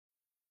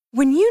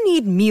When you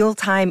need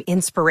mealtime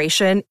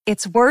inspiration,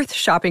 it's worth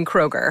shopping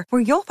Kroger,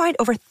 where you'll find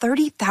over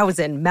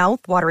 30,000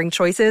 mouth-watering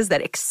choices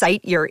that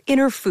excite your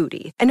inner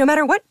foodie. And no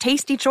matter what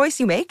tasty choice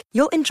you make,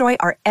 you'll enjoy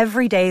our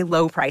everyday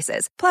low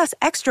prices, plus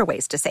extra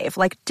ways to save,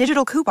 like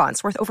digital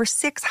coupons worth over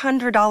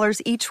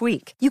 $600 each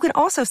week. You can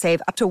also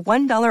save up to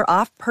 $1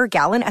 off per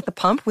gallon at the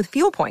pump with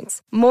fuel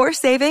points. More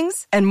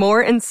savings and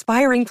more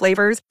inspiring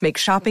flavors make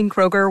shopping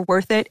Kroger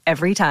worth it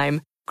every time.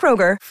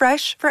 Kroger,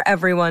 fresh for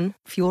everyone.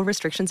 Fuel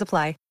restrictions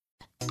apply.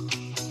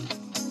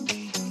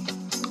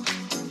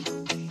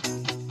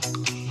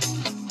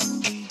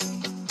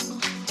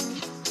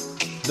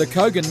 The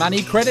Kogan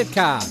Money Credit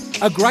Card.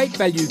 A great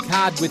value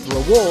card with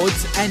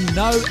rewards and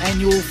no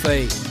annual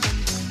fee.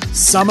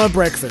 Summer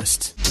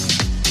breakfast.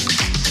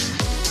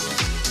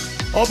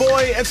 Oh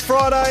boy, it's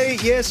Friday.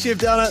 Yes, you've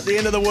done it. The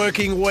end of the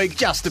working week,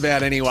 just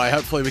about anyway.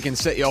 Hopefully we can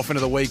set you off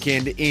into the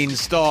weekend in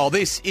style.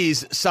 This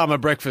is Summer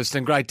Breakfast,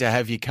 and great to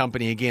have your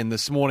company again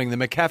this morning. The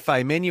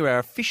McCafe menu, our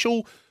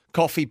official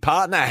coffee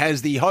partner,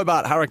 has the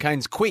Hobart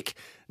Hurricanes quick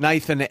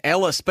Nathan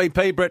Ellis.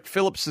 BP, Brett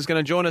Phillips is going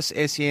to join us,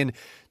 SEN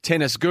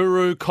tennis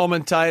guru,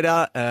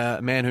 commentator, a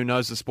man who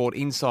knows the sport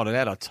inside and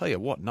out. I tell you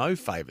what, no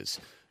favours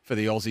for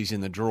the Aussies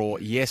in the draw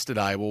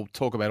yesterday. We'll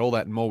talk about all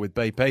that and more with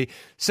BP.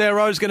 Sarah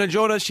Rowe's going to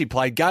join us. She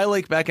played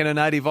Gaelic back in her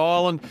native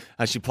island.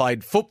 She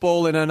played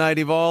football in her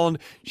native island.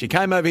 She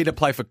came over here to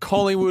play for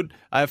Collingwood,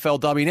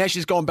 AFLW. Now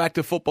she's gone back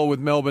to football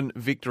with Melbourne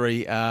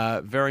Victory.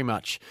 Very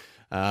much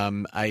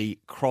a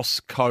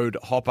cross-sport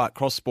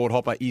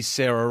hopper is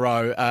Sarah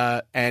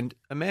Rowe. And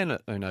a man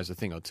who knows a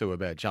thing or two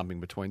about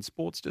jumping between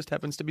sports just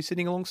happens to be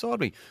sitting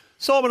alongside me.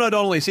 Simon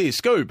O'Donnell is here.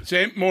 Scoob.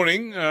 Sam,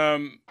 morning. A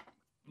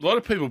lot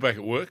of people back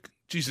at work.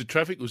 Geez, the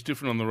traffic was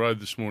different on the road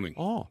this morning.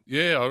 Oh.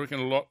 Yeah, I reckon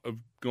a lot have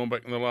gone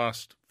back in the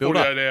last Build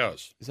 48 up.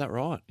 hours. Is that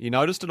right? You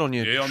noticed it on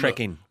your trek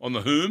in? On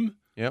the Hume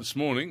Yep. this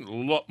morning, a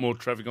lot more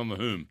traffic on the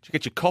Hume. Did you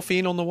get your coffee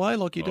in on the way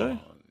like you do?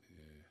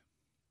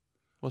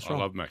 What's wrong?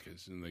 I love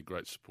Macca's, and they're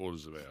great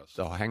supporters of ours.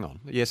 Oh, hang on.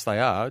 Yes, they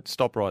are.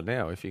 Stop right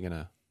now if you're going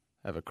to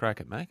have a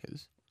crack at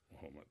Macca's.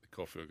 Oh, mate, the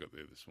coffee I got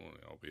there this morning,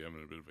 I'll be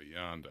having a bit of a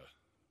yarn to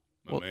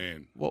my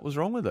man. What was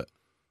wrong with it?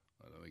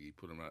 I don't think he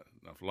put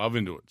enough love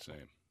into it,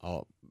 Sam.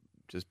 Oh,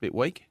 just a bit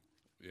weak?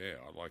 Yeah,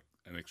 I like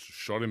an extra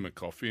shot in my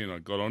coffee, and I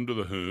got onto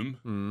the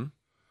Hume,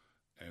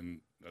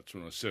 and that's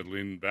when I settled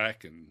in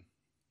back and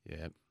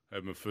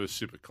had my first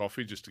sip of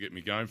coffee just to get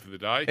me going for the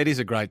day. It is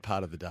a great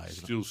part of the day,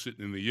 isn't Still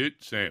sitting in the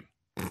ute, Sam.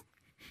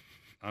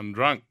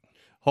 Undrunk.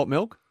 Hot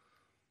milk?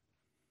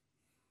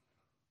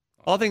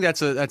 I think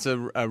that's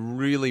a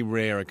really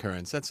rare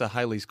occurrence. That's a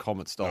Halley's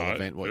Comet style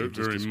event. What you've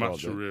just very described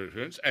much there. a rare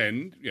occurrence.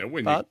 And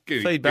when But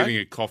you're getting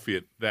a coffee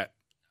at that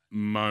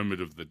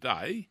moment of the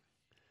day,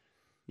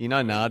 you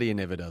know Nadia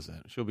never does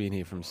that. She'll be in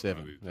here from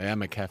 7. Our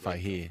McCafe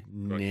here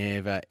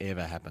never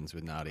ever happens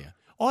with Nadia.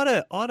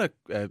 I had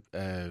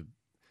a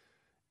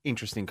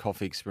interesting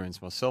coffee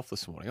experience myself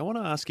this morning. I want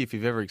to ask you if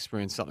you've ever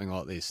experienced something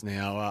like this.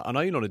 Now, I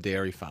know you're not a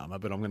dairy farmer,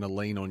 but I'm going to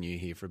lean on you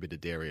here for a bit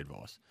of dairy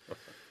advice.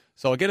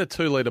 So I get a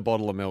 2-litre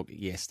bottle of milk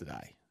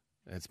yesterday.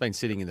 It's been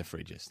sitting in the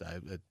fridge yesterday.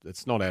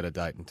 It's not out of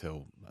date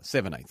until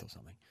 17th or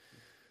something,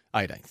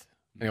 18th.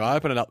 Anyway, I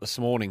opened it up this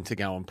morning to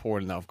go and pour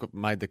it in. I've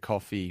made the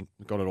coffee,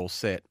 got it all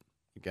set.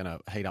 Going to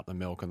heat up the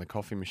milk in the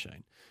coffee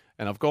machine.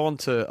 And I've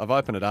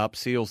opened it up,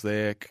 seal's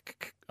there,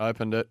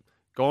 opened it,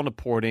 gone to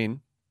pour it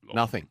in,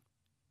 nothing.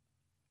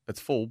 It's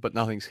full, but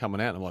nothing's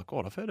coming out. And I'm like,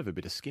 God, I've heard of a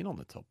bit of skin on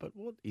the top, but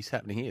what is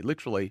happening here?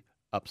 Literally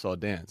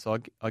upside down. So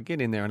I get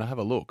in there and I have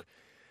a look.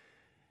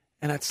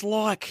 And it's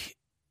like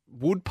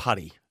wood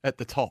putty at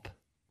the top,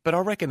 but I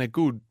reckon a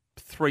good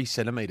 3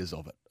 centimetres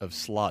of it, of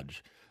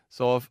sludge.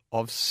 So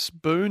I've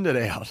spooned it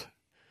out,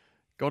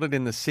 got it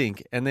in the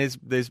sink, and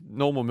there's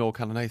normal milk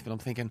underneath, but I'm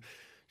thinking,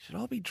 should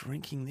I be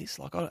drinking this?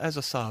 Like, as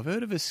I say, I've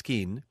heard of a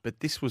skin,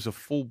 but this was a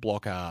full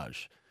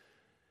blockage.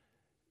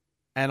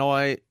 And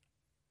I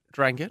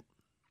drank it,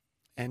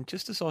 and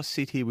just as I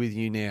sit here with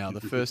you now,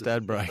 the first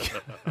ad break,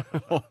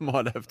 I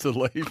might have to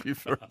leave you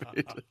for a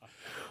bit.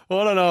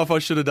 I don't know if I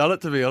should have done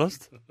it, to be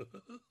honest.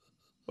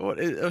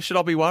 Should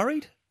I be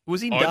worried?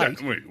 Was in date.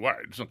 Don't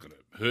worry. It's not going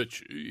to hurt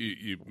you.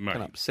 You may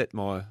upset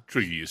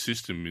trigger your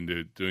system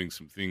into doing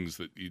some things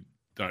that you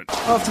don't.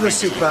 After a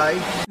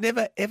souper.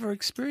 Never ever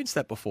experienced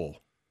that before.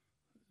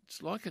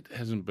 It's like it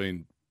hasn't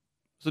been.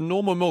 It's a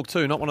normal milk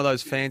too, not one of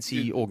those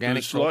fancy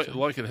organic. It's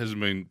like it hasn't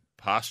been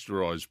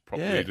pasteurised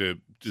properly to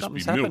just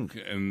something's be milk,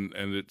 happened.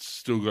 and it's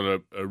still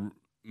got a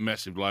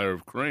massive layer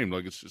of cream,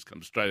 like it's just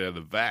come straight out of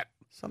the vat.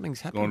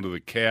 Something's happened. Gone to the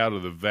cow, to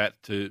the vat,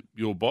 to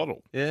your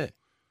bottle. Yeah.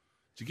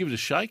 Did you give it a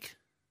shake?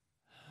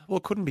 Well,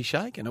 it couldn't be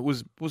shaken. It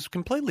was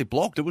completely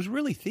blocked. It was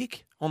really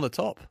thick on the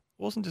top.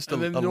 It wasn't just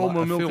and a then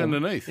normal milk film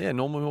underneath. Yeah,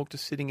 normal milk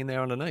just sitting in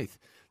there underneath.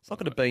 It's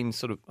like it had been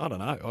sort of, I don't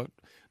know. I've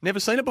never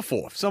seen it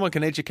before. If someone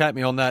can educate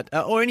me on that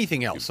or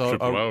anything else.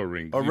 Triple O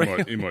ring.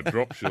 He might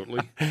drop shortly.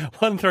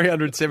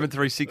 1300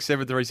 736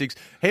 736.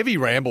 Heavy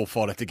ramble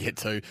fodder to get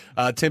to.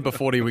 Temper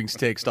 40 Wings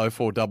text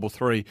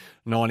 0433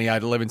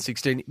 98 11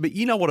 16. But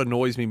you know what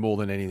annoys me more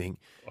than anything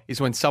is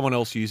when someone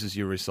else uses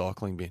your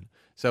recycling bin.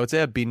 So it's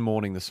our bin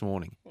morning this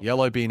morning.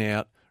 Yellow bin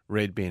out,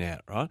 red bin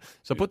out, right?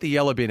 So I put the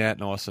yellow bin out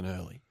nice and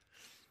early.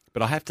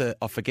 But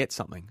I forget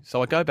something.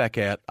 So I go back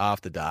out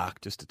after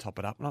dark just to top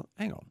it up. And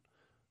hang on,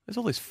 there's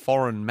all this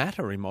foreign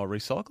matter in my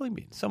recycling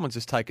bin. Someone's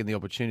just taken the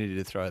opportunity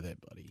to throw their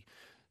bloody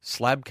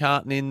slab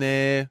carton in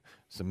there,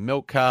 some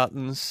milk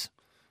cartons,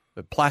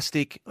 the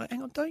plastic.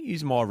 Hang on, don't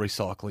use my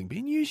recycling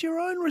bin. Use your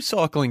own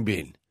recycling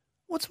bin.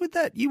 What's with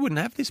that? You wouldn't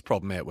have this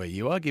problem out where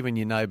you are, given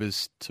your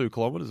neighbours 2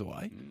 kilometres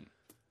away.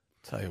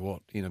 Tell you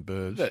what, in a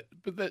burbs.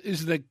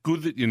 Isn't that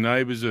good that your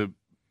neighbours are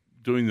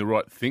doing the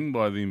right thing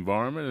by the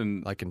environment?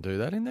 And they can do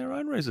that in their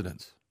own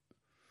residence.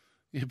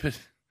 Yeah, but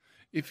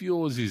if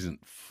yours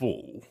isn't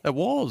full... It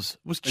was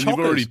and chockers. You've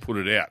already put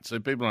it out, so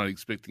people aren't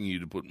expecting you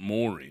to put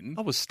more in.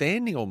 I was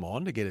standing on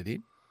mine to get it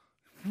in.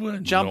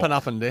 Jumping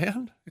up and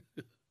down.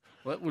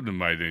 Well, that wouldn't have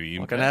made any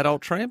impact. Like an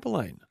adult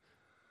trampoline.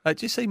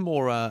 Did you see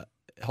more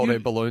hot air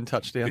balloon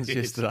touchdowns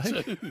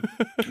yesterday?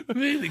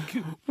 Really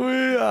good.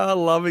 We are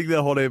loving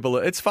the hot air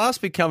balloon. It's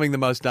fast becoming the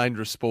most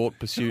dangerous sport,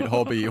 pursuit,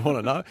 hobby you want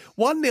to know.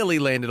 One nearly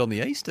landed on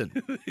the Eastern.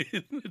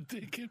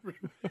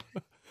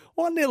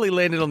 One nearly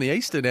landed on the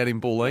Eastern out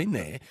in Bulleen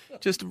there.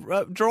 Just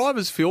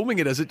drivers filming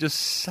it as it just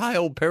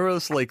sailed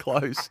perilously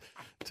close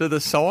to the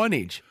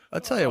signage. I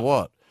tell you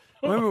what.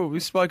 Remember we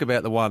spoke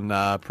about the one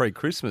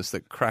pre-Christmas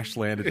that crash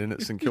landed in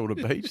at St Kilda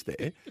Beach there?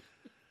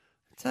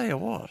 I tell you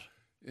what.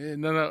 Yeah,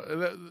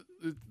 no,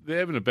 they're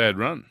having a bad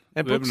run.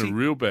 And they're having a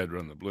real bad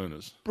run, the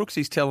Ballooners.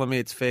 Brooksy's telling me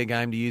it's fair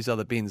game to use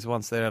other bins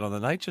once they're out on the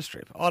nature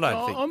strip. I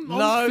don't think.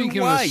 I'm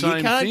thinking way. the same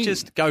You can't thing.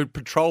 just go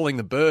patrolling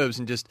the burbs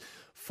and just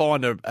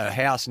find a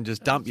house and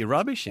just dump your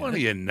rubbish in One it.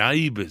 of your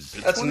neighbours.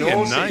 That's one of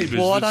your naughty. neighbours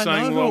Well, I that's don't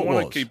saying, know well, who I it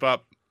want was. to keep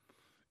up,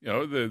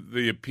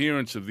 the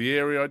appearance of the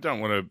area. I don't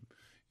want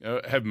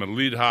to have my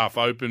lid half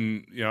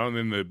open, and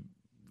then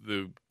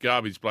the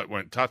garbage bloke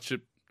won't touch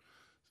it,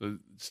 so it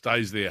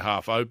stays there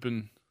half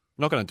open.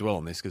 I'm not going to dwell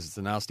on this because it's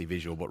a nasty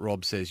visual, but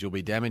Rob says you'll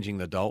be damaging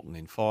the Dalton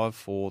in 5,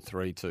 4,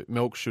 3, 2.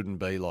 Milk shouldn't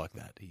be like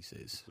that, he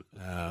says.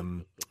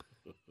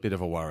 Bit of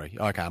a worry.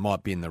 Okay, I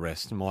might bin the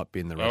rest.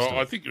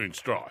 I think you're in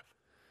strife.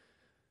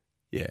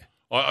 Yeah.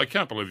 I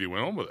can't believe you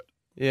went on with it.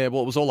 Yeah,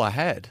 well, it was all I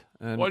had.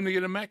 And, Why didn't you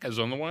get a Macca's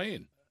on the way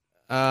in?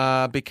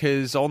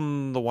 because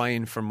on the way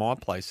in from my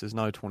place, there's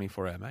no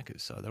 24-hour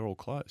Macca's, so they're all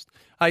closed.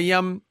 Hey,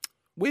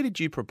 where did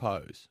you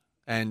propose?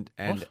 Did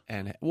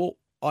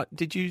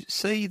you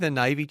see the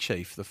Navy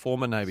chief, the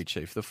former Navy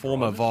chief, the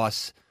former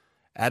Vice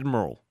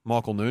Admiral,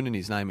 Michael Noonan,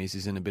 his name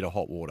is in a bit of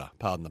hot water,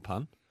 pardon the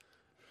pun.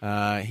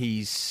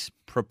 He's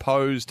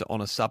proposed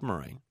on a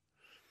submarine,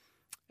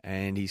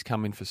 and he's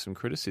come in for some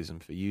criticism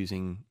for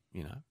using,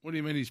 What do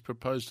you mean he's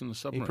proposed on the He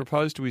submarine?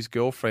 proposed to his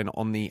girlfriend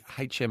on the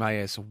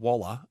HMAS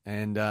Waller,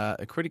 and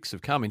critics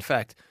have come. In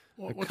fact,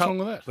 What's wrong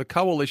with that? The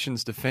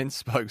Coalition's defence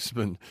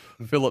spokesman,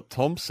 Philip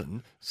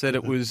Thompson, said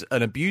it was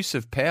an abuse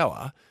of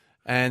power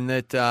and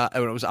that it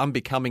was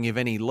unbecoming of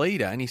any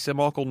leader. And he said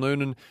Michael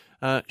Noonan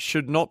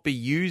should not be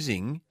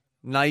using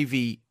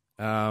Navy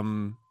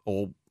Navy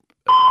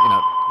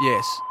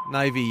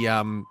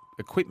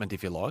equipment,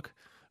 if you like,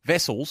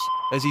 vessels,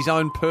 as his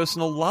own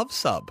personal love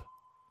sub.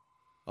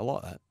 I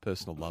like that,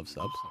 personal love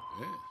subs.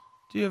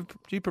 Yeah.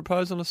 Do you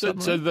propose on a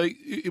submarine? So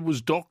it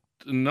was docked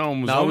and no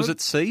one was on No, it was at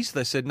sea. So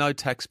they said no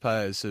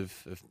taxpayers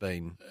have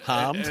been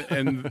harmed.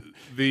 And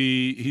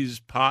his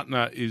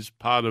partner is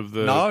part of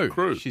the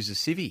crew. She's a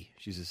civvy.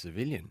 She's a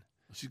civilian.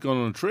 She's gone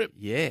on a trip.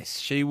 Yes,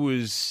 she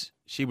was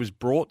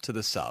brought to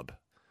the sub,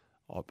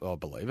 I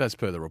believe, as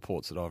per the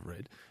reports that I've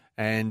read.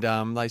 And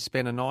they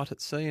spent a night at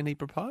sea and he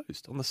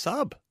proposed on the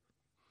sub.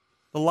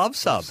 The love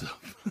sub.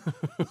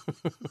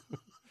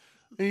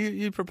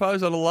 You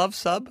propose on a love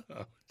sub?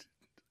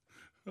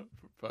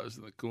 Proposed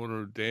in the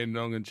corner of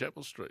Dandenong and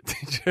Chapel Street.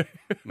 In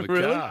the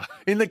really? car.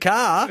 In the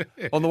car?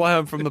 On the way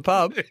home from the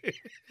pub?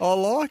 I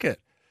like it.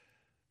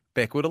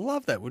 Beck would have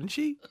loved that, wouldn't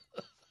she?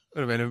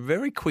 Would have been a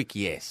very quick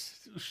yes.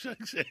 Still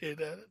shakes her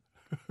head at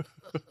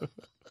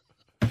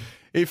it.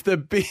 If the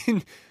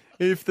bin,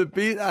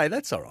 hey,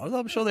 that's all right.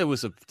 I'm sure there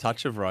was a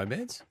touch of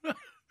romance.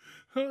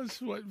 I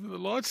was waiting for the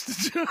lights to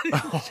change.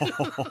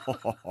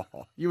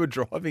 You were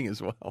driving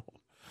as well.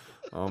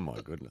 Oh, my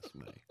goodness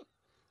me.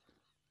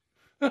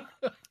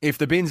 If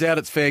the bin's out,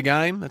 it's fair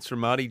game. That's from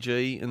Marty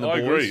G and the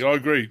boys. I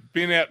agree.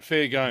 Bin out,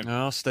 fair game.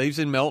 Oh, Steve's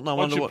in Melton.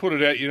 Once you put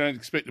it out, you don't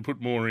expect to put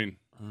more in.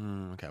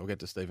 Okay, we'll get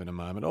to Steve in a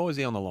moment. Oh, is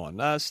he on the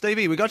line?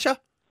 Stevie, we got you?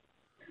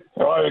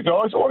 Hi,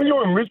 guys. What are you,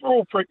 a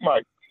miserable prick,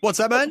 mate? What's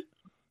that, man?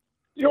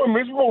 You're a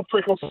miserable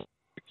prick.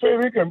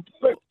 Fair income.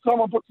 Let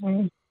someone put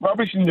some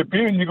rubbish in your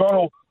bin and you've gone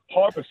all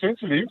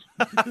hypersensitive.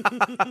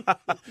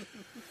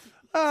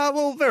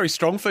 Well, very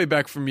strong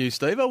feedback from you,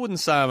 Steve. I wouldn't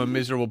say I'm a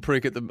miserable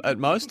prick at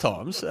most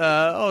times.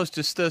 I was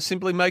just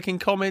simply making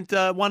comment,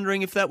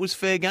 wondering if that was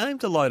fair game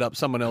to load up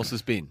someone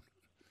else's bin.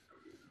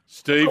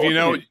 Steve, you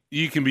know what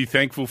you can be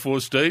thankful for,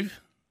 Steve?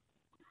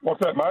 What's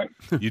that, mate?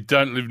 You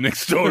don't live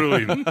next door to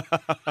him.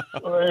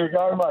 Well, there you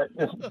go, mate.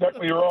 That's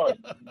exactly right.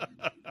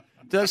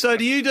 So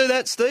do you do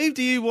that, Steve?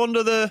 Do you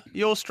wander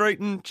your street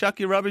and chuck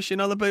your rubbish in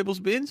other people's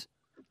bins?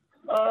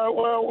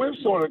 Well, we've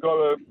sort of got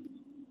a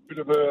bit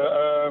of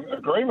a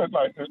agreement,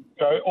 mate.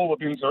 That, all the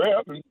bins are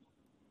out, and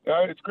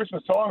it's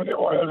Christmas time, and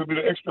everyone has a bit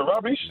of extra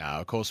rubbish. No,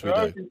 of course we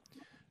do.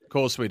 Of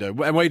course we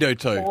do, and we do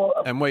too.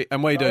 And we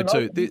do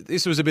too.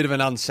 This was a bit of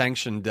an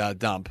unsanctioned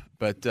dump,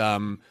 but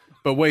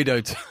we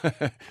do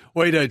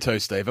we do too,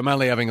 Steve. I'm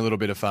only having a little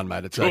bit of fun,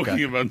 mate. It's Talking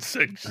okay. of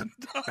unsanctioned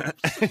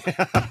dumps.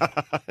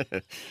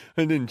 I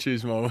didn't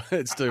choose my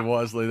words too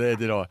wisely there,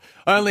 did I?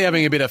 Only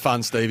having a bit of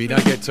fun, Stevie.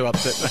 Don't get too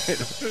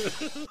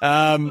upset,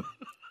 mate.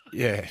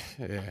 Yeah.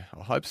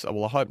 I hope so.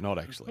 Well, I hope not.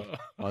 Actually,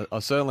 I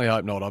certainly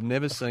hope not. I've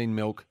never seen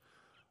milk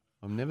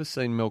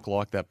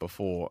like that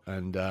before,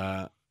 and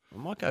I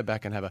might go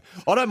back and have a.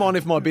 I don't mind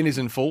if my bin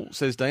isn't full,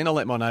 says Dean. I'll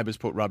let my neighbours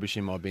put rubbish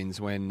in my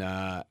bins when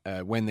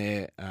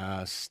they're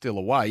still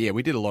away. Yeah,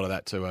 we did a lot of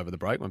that too over the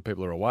break. When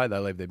people are away, they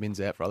leave their bins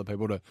out for other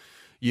people to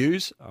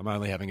use. I'm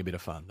only having a bit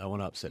of fun. Don't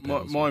want to upset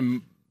people. My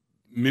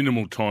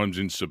minimal times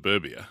in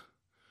suburbia,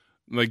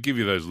 they give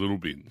you those little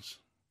bins.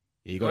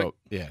 You got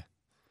yeah.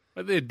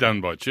 But they're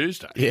done by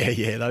Tuesday.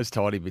 Yeah, those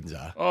tidy bins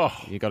are. Oh.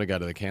 You got to go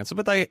to the council.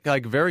 But they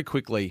very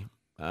quickly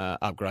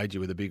upgrade you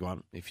with a big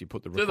one if you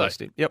put the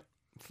request in. Yep,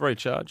 free of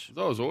charge.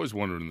 I was always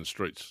wandering in the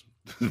streets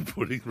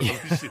putting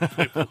rubbish in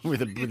people.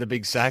 with a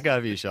big sack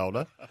over your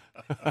shoulder.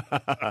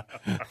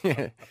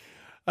 Yeah.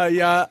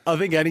 I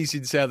think Annie's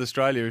in South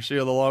Australia. Is she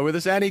on the line with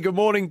us? Annie, good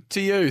morning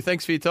to you.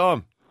 Thanks for your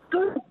time.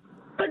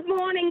 Good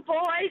morning,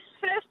 boys.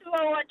 First of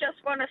all, I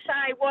just want to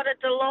say what a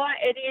delight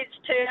it is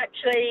to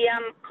actually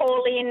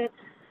call in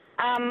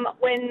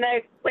when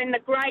the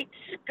great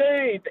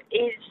Scoob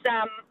is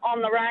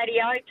on the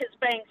radio, because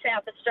being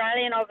South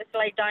Australian,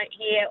 obviously don't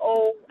hear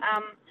all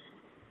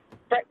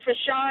breakfast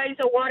shows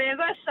or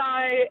whatever. So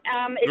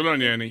it's Good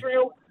on you, a Annie.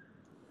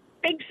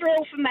 big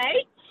thrill for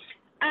me.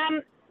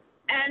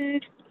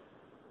 And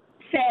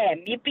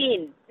Sam, you've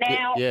been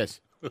now.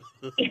 Yes.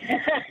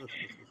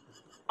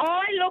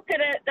 I look at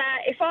it that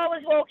if I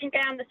was walking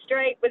down the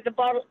street with a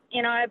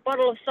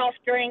bottle of soft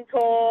drink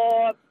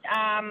or,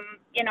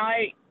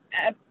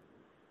 a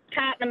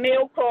carton of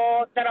milk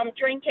or that I'm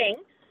drinking,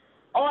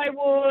 I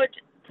would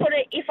put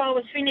it, if I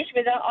was finished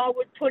with it, I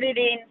would put it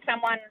in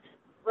someone's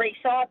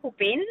recycle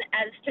bin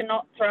as to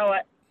not throw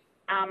it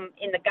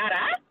in the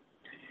gutter.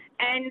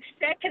 And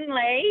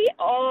secondly,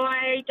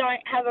 I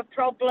don't have a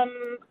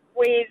problem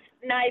with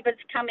neighbours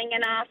coming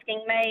and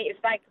asking me if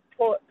they could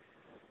put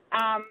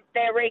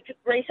their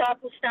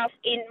recycle stuff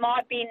in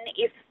my bin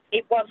if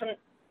it wasn't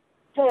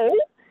full,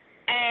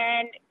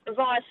 and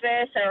vice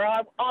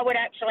versa. I would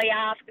actually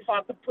ask if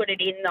I could put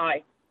it in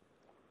though.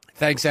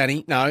 Thanks,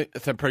 Annie. No,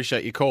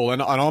 appreciate your call,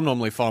 and I'm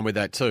normally fine with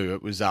that too.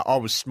 It was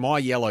my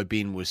yellow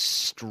bin was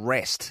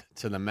stressed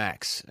to the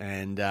max,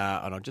 and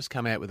I'd just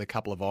come out with a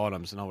couple of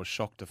items, and I was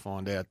shocked to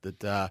find out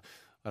that I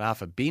had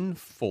half a bin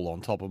full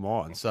on top of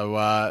mine. So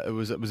it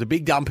was a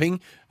big dumping,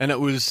 and it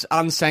was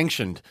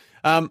unsanctioned.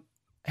 How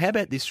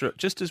about this?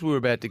 Just as we were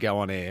about to go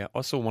on air,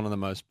 I saw one of the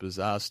most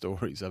bizarre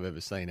stories I've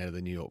ever seen out of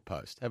the New York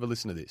Post. Have a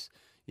listen to this.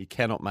 You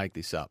cannot make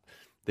this up.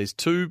 There's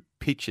two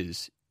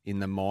pitchers in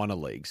the minor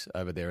leagues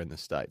over there in the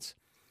States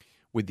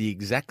with the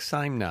exact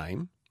same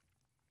name,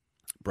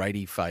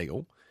 Brady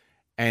Fagel,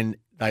 and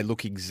they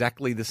look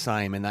exactly the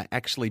same, and they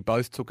actually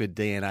both took a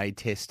DNA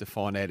test to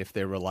find out if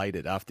they're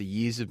related after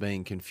years of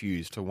being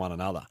confused for one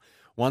another.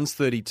 One's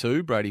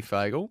 32, Brady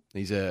Fagel.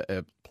 He's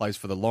plays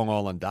for the Long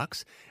Island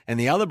Ducks. And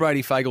the other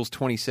Brady Fagel's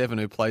 27,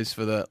 who plays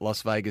for the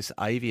Las Vegas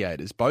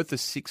Aviators. Both are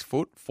 6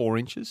 foot, 4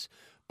 inches.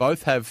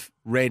 Both have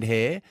red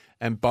hair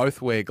and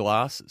both wear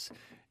glasses.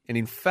 And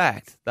in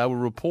fact, they were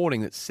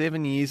reporting that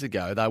 7 years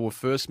ago, they were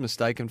first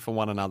mistaken for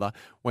one another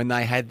when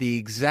they had the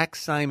exact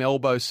same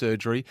elbow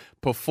surgery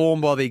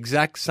performed by the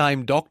exact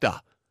same doctor.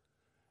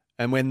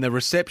 And when the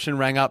reception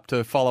rang up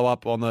to follow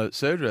up on the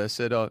surgery, they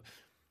said, I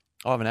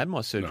haven't had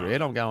my surgery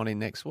yet. I'm going in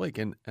next week.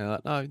 And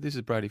like, no, this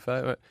is Brady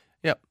Fagel.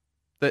 Yep.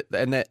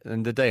 And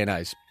the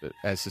DNA's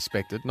as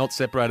suspected, not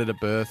separated at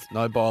birth,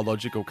 no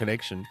biological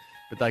connection,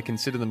 but they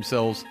consider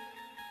themselves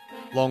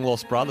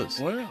long-lost brothers.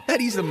 Wow.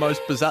 That is the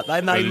most bizarre.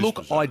 They look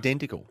bizarre.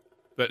 identical.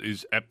 That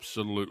is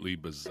absolutely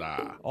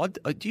bizarre.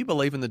 Do you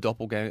believe in the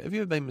doppelganger? Have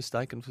you ever been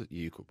mistaken for...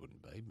 You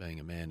wouldn't be, being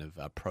a man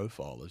of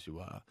profile as you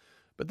are.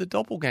 But the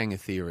doppelganger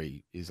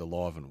theory is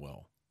alive and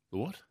well. The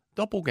what?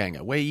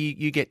 Doppelganger, where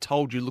you get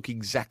told you look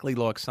exactly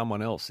like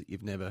someone else that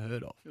you've never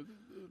heard of.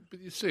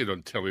 But you see it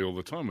on telly all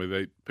the time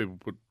where people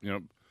put,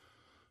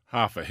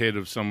 half a head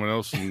of someone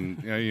else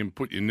and, you can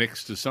put you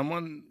next to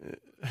someone.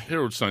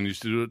 Harold Son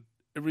used to do it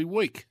every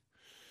week.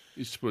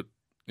 He used to put,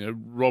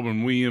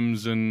 Robin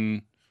Williams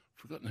and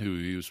forgotten who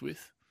he was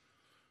with.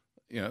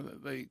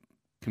 They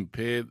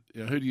compare,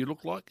 who do you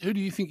look like? Who do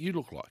you think you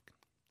look like?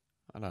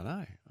 I don't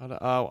know.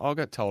 I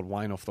got told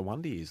Wayne off the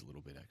Wonder Years a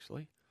little bit,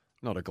 actually.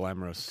 Not a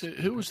glamorous... So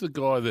who was the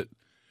guy that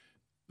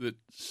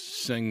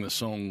sang the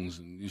songs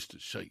and used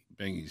to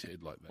bang his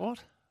head like that? What?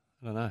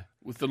 I don't know.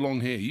 With the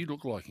long hair. You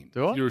look like him.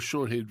 Do I? You're a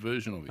short-haired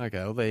version of him. Okay,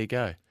 well, there you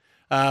go.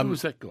 Who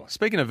was that guy?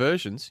 Speaking of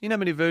versions, you know how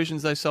many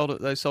versions they sold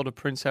of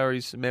Prince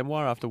Harry's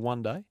memoir after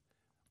one day?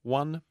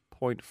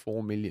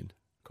 1.4 million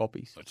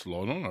copies. That's a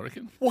lot on, I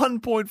reckon.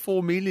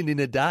 1.4 million in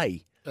a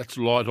day. That's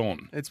light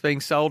on. It's being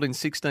sold in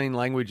 16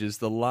 languages,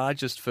 the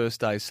largest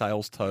first-day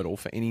sales total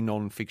for any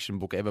non-fiction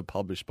book ever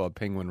published by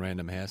Penguin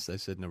Random House, they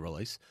said in a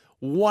release.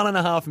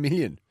 1.5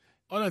 million.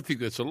 I don't think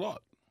that's a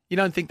lot. You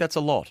don't think that's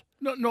a lot?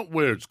 Not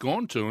where it's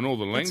gone to and all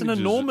the languages. That's an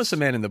enormous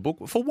amount in the book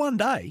for one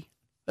day.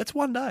 That's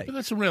one day. But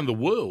that's around the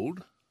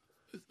world.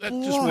 That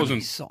just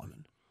Blimey,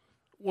 Simon.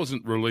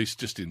 wasn't released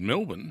just in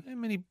Melbourne. How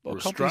many or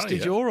copies Australia.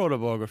 did your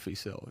autobiography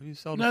sell? You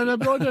sold No,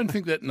 but I don't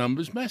think that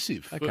number's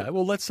massive. Okay,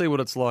 well, let's see what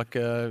it's like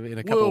in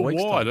a couple of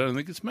weeks' Worldwide, time. I don't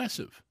think it's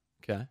massive.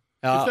 Okay.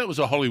 If that was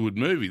a Hollywood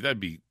movie, they'd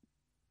be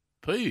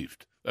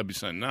peeved. They'd be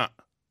saying, nah,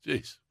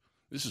 geez,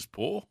 this is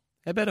poor.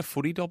 How about a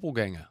footy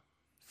doppelganger?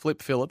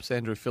 Flip Phillips,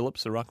 Andrew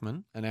Phillips, a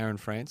ruckman, and Aaron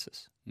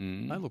Francis.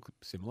 Mm. They look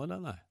similar,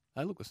 don't they?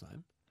 They look the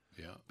same.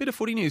 Yeah. Bit of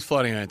footy news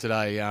floating around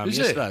today, Is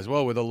yesterday there? as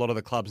well, with a lot of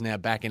the clubs now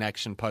back in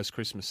action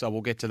post-Christmas. So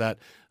we'll get to that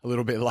a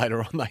little bit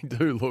later on. They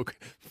do look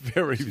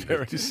very,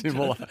 very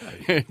similar,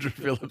 Andrew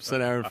Phillips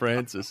and Aaron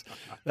Francis.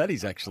 That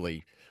is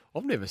actually,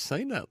 I've never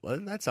seen that.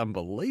 That's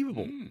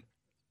unbelievable. Mm.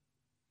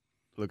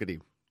 Look at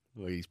him.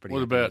 Look, he's pretty. What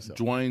happy about with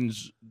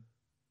himself.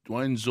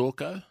 Dwayne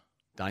Zorko?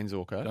 Dane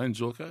Zorko? Dane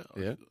Zorko?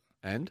 Yeah.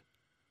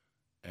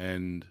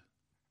 And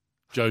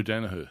Joe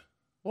Danaher.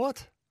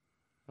 What?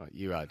 Oh,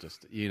 you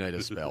need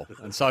a spell.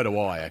 And so do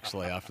I,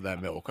 actually, after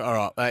that milk.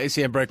 All right,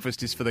 SEN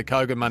Breakfast is for the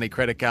Kogan Money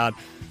credit card.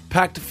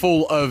 Packed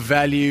full of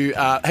value.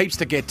 Heaps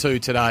to get to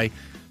today.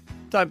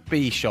 Don't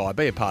be shy.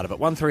 Be a part of it.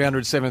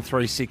 1300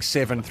 736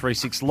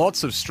 736.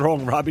 Lots of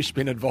strong rubbish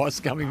bin advice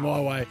coming my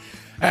way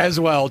as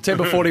well.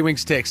 Temper 40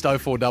 Winks text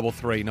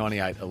 0433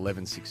 98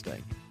 11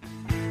 16.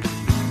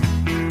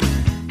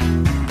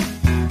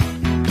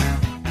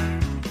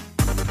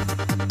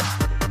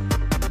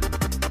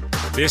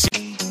 This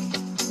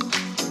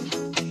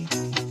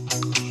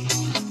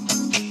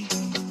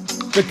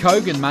the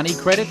Kogan Money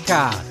credit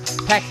card,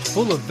 packed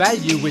full of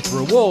value with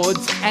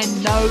rewards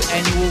and no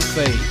annual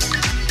fee.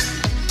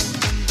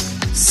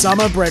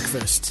 Summer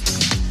breakfast.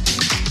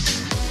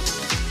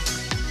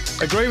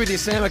 Agree with you,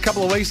 Sam. A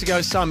couple of weeks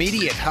ago, some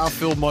idiot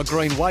half-filled my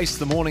green waste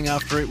the morning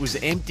after it was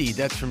emptied.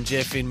 That's from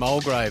Jeff in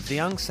Mulgrave. The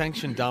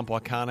unsanctioned dump I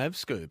can't have,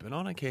 Scoop, and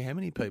I don't care how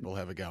many people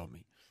have a go at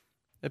me.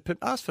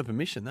 Ask for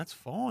permission, that's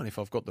fine if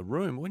I've got the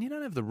room. When you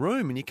don't have the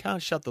room and you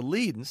can't shut the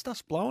lid and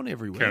stuff's blowing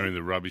everywhere. Carrying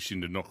the rubbish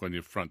in to knock on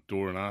your front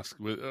door and ask,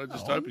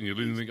 just open your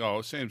lid and think,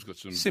 oh, Sam's got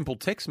some... Simple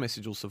text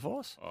message will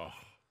suffice. Oh,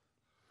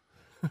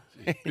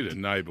 bit of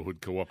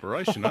neighbourhood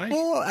cooperation, eh?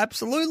 Oh,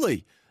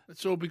 absolutely.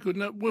 That's all be good.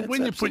 No, when That's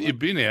you absolute. put your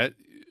bin out...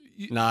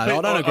 No, I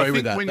don't agree with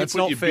think that. When That's you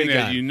put not your fair bin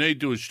out, game. you need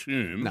to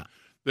assume No.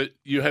 that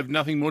you have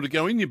nothing more to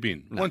go in your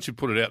bin. No. Once you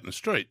put it out in the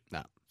street,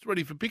 No, it's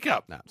ready for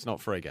pickup. no, it's not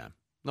free game.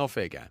 Not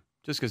fair game.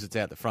 Just because it's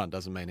out the front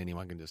doesn't mean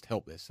anyone can just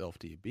help themselves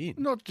to your bin.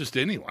 Not just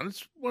anyone,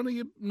 it's one of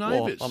your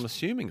Well, neighbours. I'm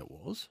assuming it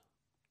was.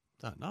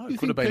 Don't know. You It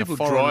could have think been a people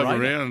foreign drive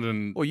raider. around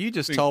and... Well, you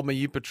just think, told me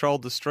you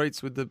patrolled the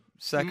streets with the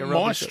sack of my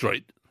rubbish.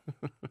 street,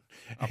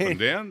 up and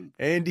down.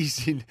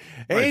 Andy's in.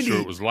 Made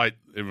sure it was late,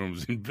 everyone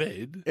was in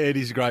bed.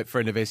 Andy's a great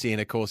friend of SEN.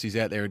 Of course, he's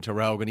out there in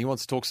Terrelgan. He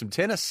wants to talk some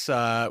tennis,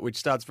 which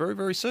starts very,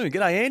 very soon.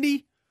 G'day,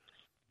 Andy.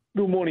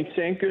 Good morning,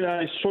 Sam. Good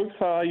day, Stroke.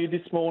 How are you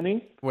this morning?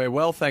 We're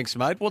well, thanks,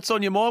 mate. What's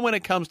on your mind when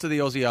it comes to the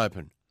Aussie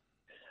Open?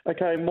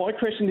 Okay, my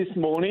question this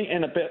morning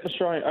and about the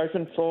Australian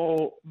Open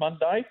for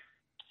Monday.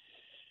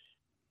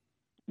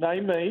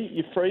 Name me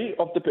your three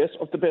of the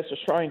best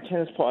Australian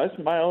tennis players,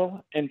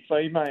 male and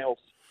females.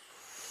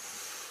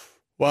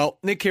 Well,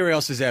 Nick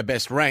Kyrgios is our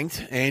best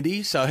ranked,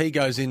 Andy, so he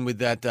goes in with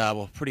that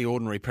pretty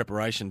ordinary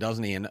preparation,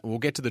 doesn't he? And we'll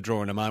get to the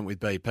draw in a moment with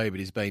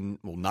BP,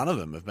 but none of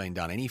them have been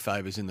done any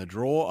favours in the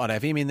draw. I'd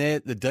have him in there.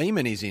 The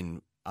Demon is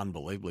in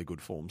unbelievably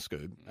good form,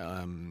 Scoob.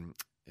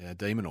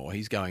 Demonor,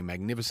 he's going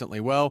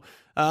magnificently well.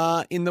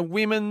 In the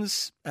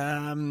women's,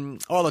 Tom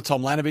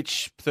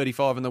Lanovich,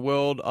 35 in the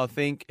world, I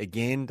think.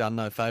 Again, done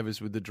no favours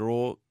with the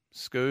draw.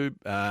 Scoob.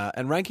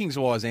 And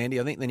rankings-wise, Andy,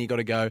 I think then you got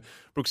to go,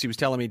 Brooksy was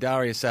telling me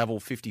Daria Saville,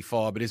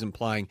 55, but isn't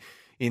playing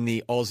in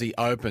the Aussie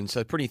Open.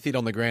 So pretty thin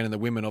on the ground in the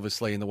women,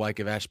 obviously, in the wake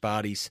of Ash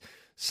Barty's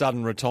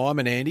sudden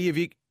retirement, Andy.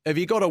 Have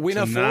you got a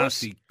winner for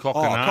us?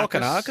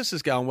 Kokonakis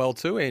is going well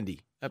too, Andy.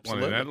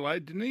 Absolutely. Won in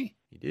Adelaide, didn't he?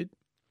 He did.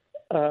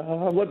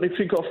 Let me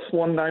think of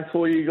one name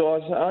for you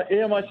guys.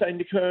 I might say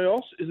Nick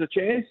Kyrgios is a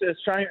chance.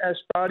 Ash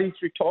Barty's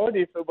retired.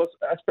 If it was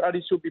Ash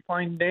Barty, should be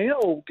playing now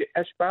or get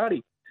Ash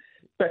Barty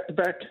back to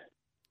back.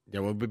 Yeah,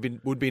 well,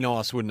 it would be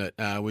nice, wouldn't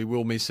it? We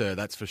will miss her,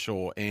 that's for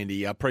sure,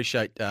 Andy. I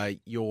appreciate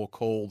your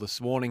call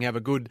this morning. Have a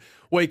good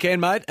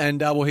weekend, mate,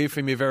 and we'll hear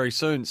from you very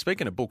soon.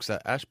 Speaking of books,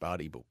 that Ash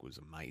Barty book was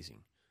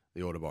amazing,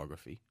 the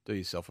autobiography. Do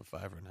yourself a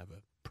favour and have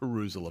a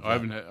perusal of that. I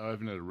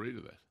haven't had a read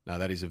of that. No,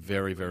 that is a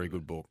very, very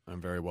good book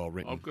and very well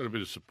written. I've got a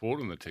bit of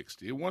support on the text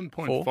here.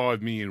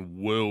 1.5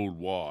 million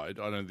worldwide.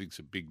 I don't think it's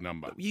a big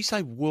number. You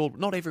say world,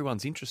 not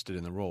everyone's interested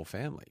in the royal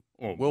family.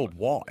 Oh,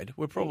 worldwide,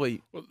 we're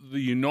probably... Well, the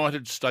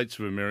United States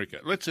of America.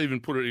 Let's even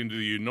put it into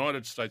the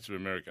United States of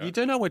America. You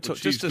do know we're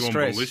which just to he's gone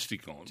stress.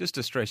 ballistic on. Just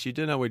to stress, you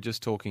do know we're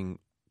just talking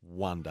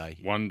one day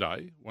here. One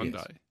day.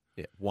 Yes.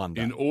 Yeah, one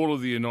day. In all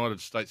of the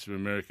United States of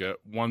America,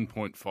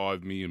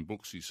 1.5 million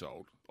books he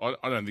sold.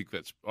 I don't think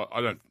that's.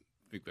 I don't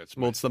think that's.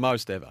 Well, it's the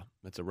most ever.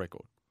 It's a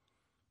record.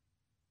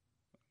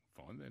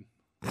 Fine then.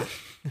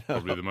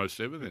 Probably the most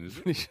ever then, is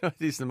it? It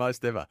is the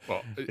most ever.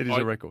 Well, it is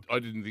a record. I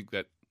didn't think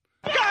that.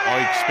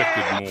 I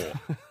expected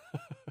more.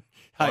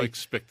 I Hey.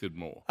 expected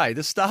more. Hey,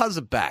 the Stars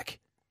are back.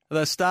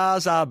 The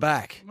Stars are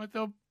back. Mate, they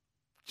were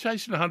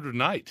chasing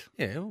 108.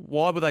 Yeah,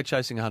 why were they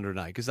chasing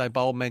 108? Because they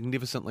bowled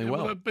magnificently Yeah,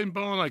 well. they've been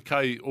bowling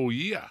okay all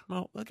year.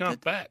 Well, Can't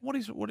bat. What are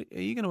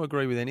you going to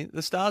agree with any?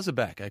 The Stars are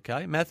back,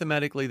 okay?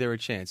 Mathematically, they're a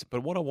chance.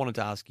 But what I wanted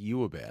to ask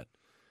you about,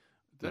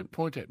 Don't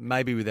point at me.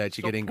 maybe without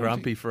you Stop getting pointing.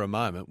 grumpy for a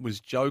moment, was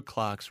Joe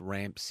Clark's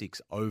ramp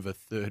 6 over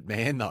third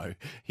man, though.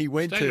 He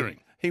went Staggering.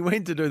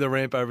 to do the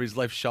ramp over his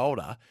left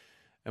shoulder,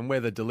 and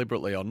whether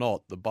deliberately or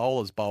not, the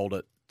bowlers bowled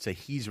it to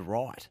his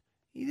right.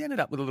 He ended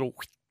up with a little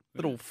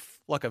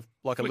like a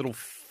little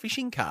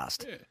fishing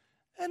cast, Yeah.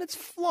 and it's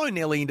flown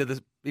nearly into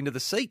the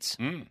seats.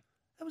 Mm.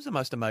 That was the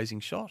most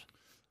amazing shot.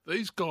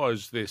 These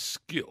guys, their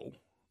skill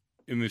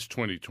in this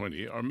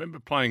 2020, I remember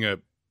playing a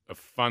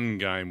fun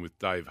game with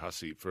Dave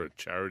Hussey for a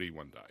charity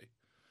one day.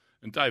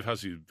 And Dave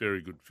Hussey is a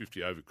very good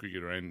 50-over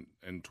cricketer and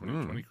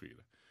 2020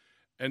 cricketer.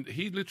 And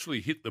he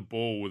literally hit the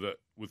ball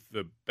with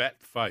the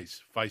bat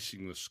face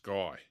facing the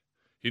sky.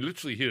 He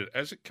literally hit it.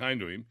 As it came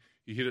to him,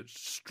 he hit it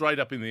straight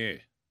up in the air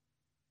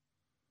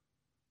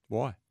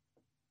Why?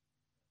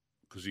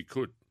 because he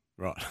could.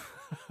 Right.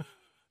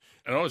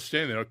 And I was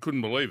standing there. I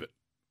couldn't believe it.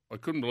 I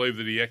couldn't believe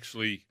that he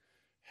actually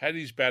had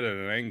his bat at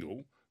an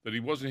angle, that he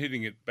wasn't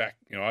hitting it back,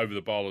 over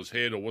the bowler's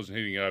head or wasn't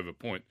hitting it over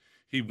point.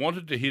 He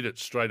wanted to hit it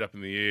straight up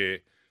in the air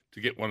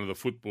to get one of the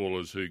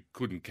footballers who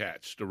couldn't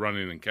catch to run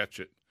in and catch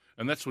it.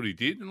 And that's what he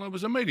did. And it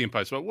was a medium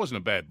pace, so it wasn't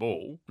a bad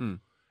ball. Mm.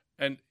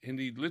 And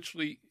he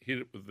literally hit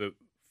it with the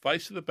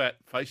face of the bat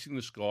facing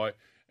the sky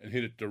and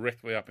hit it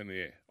directly up in the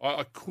air.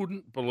 I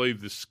couldn't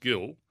believe the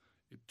skill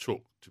it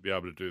took to be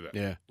able to do that.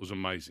 Yeah. It was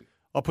amazing.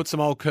 I put some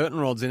old curtain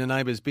rods in a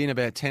neighbour's bin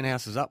about 10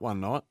 houses up one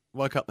night.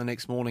 Woke up the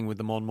next morning with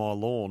them on my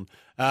lawn.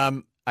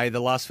 Hey,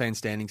 the last fan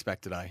standing's back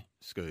today,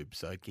 Scoob,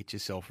 so get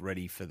yourself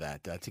ready for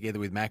that. Together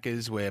with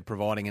Macca's, we're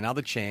providing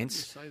another You chance.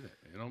 say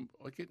that, man.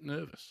 I get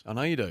nervous. I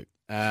know you do.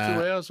 2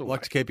 hours away.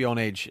 Like to keep you on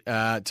edge.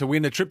 To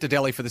win a trip to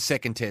Delhi for the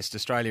second test,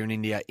 Australia and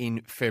India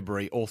in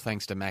February, all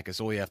thanks to Macca's.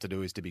 All you have to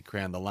do is to be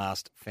crowned the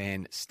last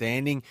fan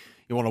standing.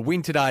 You want to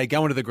win today,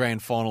 go into the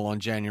grand final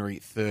on January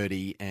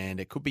 30, and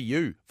it could be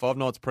you. 5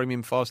 nights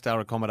premium, 5-star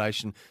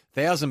accommodation,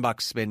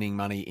 $1,000 spending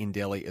money in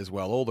Delhi as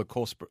well. All the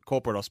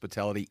corporate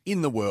hospitality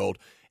in the world.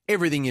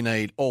 Everything you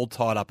need, all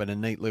tied up in a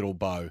neat little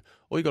bow.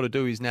 All you got to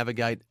do is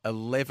navigate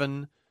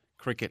 11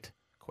 cricket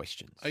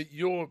questions. Hey,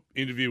 your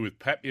interview with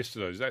Pap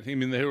yesterday, is that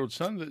him in the Herald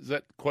Sun? Is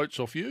that quotes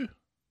off you?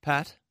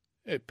 Pat?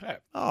 Yeah,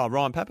 Pap. Oh,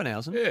 Ryan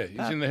Pappenhausen. Yeah, he's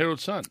Pat. in the Herald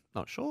Sun.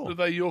 Not sure. Are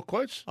they your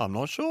quotes? I'm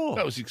not sure.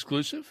 That was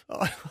exclusive.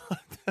 I'm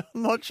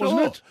not sure.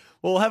 Wasn't it?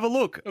 Well, have a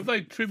look. Have they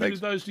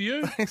attributed those to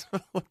you? Thanks for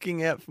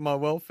looking out for my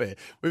welfare.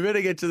 We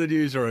better get to the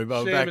newsroom.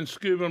 Sam and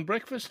Scoob on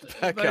breakfast?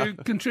 Have back they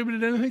up.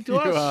 contributed anything to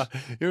us?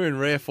 You're in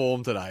rare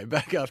form today.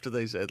 Back after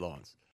these headlines.